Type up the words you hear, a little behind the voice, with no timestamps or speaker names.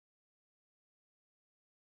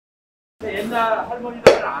옛날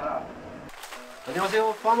할머니들은 알아.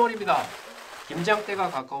 안녕하세요, 파머리입니다. 김장때가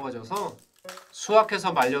가까워져서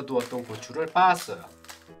수확해서 말려두었던 고추를 빻았어요.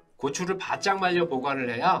 고추를 바짝 말려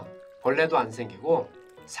보관을 해야 벌레도 안 생기고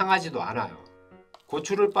상하지도 않아요.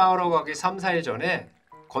 고추를 빻으러 가기 3-4일 전에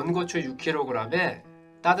건고추 6kg에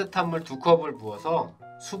따뜻한 물 2컵을 부어서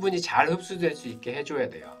수분이 잘 흡수될 수 있게 해줘야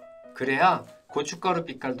돼요. 그래야 고춧가루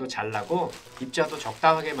빛깔도 잘 나고 입자도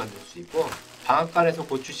적당하게 만들 수 있고 방앗간에서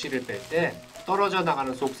고추씨를 뺄 때 떨어져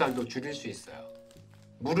나가는 속살도 줄일 수 있어요.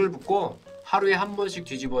 물을 붓고 하루에 한 번씩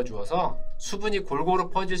뒤집어 주어서 수분이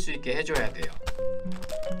골고루 퍼질 수 있게 해줘야 돼요.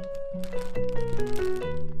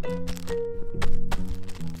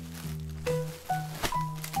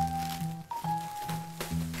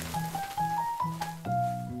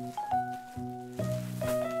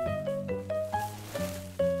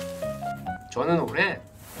 저는 올해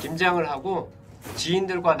김장을 하고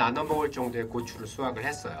지인들과 나눠 먹을 정도의 고추를 수확을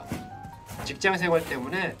했어요. 직장 생활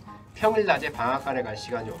때문에 평일 낮에 방앗간에 갈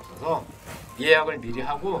시간이 없어서 예약을 미리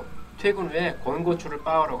하고 퇴근 후에 건고추를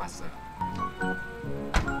빻으러 갔어요.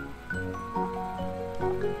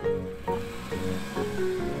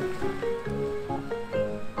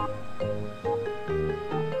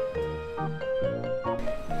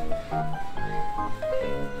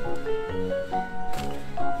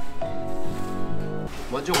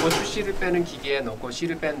 먼저 고추씨를 빼는 기계에 넣고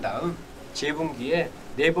씨를 뺀 다음 재분기에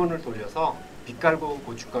 4번을 돌려서 빛깔 고운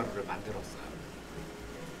고춧가루를 만들었어요.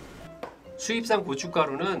 수입산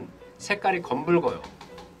고춧가루는 색깔이 검붉어요.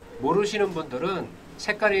 모르시는 분들은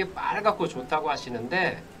색깔이 빨갛고 좋다고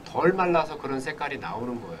하시는데 덜 말라서 그런 색깔이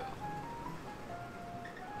나오는 거예요.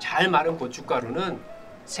 잘 마른 고춧가루는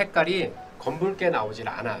색깔이 검붉게 나오질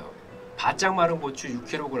않아요. 바짝 마른 고추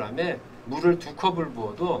 6kg에 물을 2컵을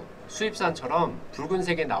부어도 수입산처럼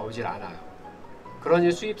붉은색이 나오질 않아요.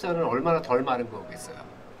 그러니 수입산은 얼마나 덜 마른 거겠어요.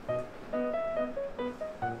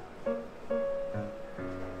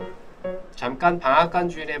 잠깐 방앗간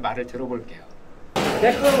주인의 말을 들어볼게요.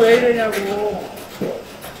 내 건 왜 이러냐고.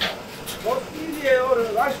 뭐 수일이에요.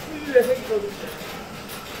 그래서 나 수일에 생기거든요.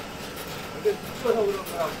 근데 죽어서 그런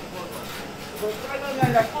거야. 죽어서. 짧은 게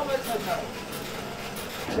아니라 처음에 쳤잖아.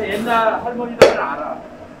 근데 옛날 할머니들은 알아.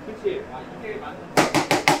 그치? 아, 이게 맞는 거야.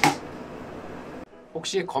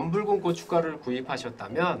 혹시 검붉은 고춧가루를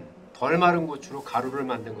구입하셨다면 덜 마른 고추로 가루를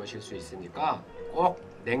만든 것일 수 있으니까 꼭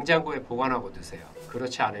냉장고에 보관하고 드세요.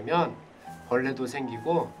 그렇지 않으면 벌레도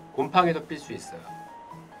생기고 곰팡이도 필 수 있어요.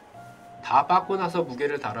 다 빻고 나서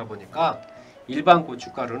무게를 달아보니까 일반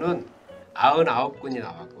고춧가루는 99근이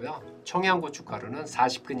나왔고요. 청양고춧가루는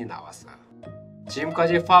 40근이 나왔어요.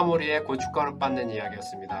 지금까지 파머리의 고춧가루 빻는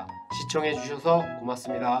이야기였습니다. 시청해 주셔서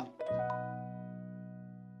고맙습니다.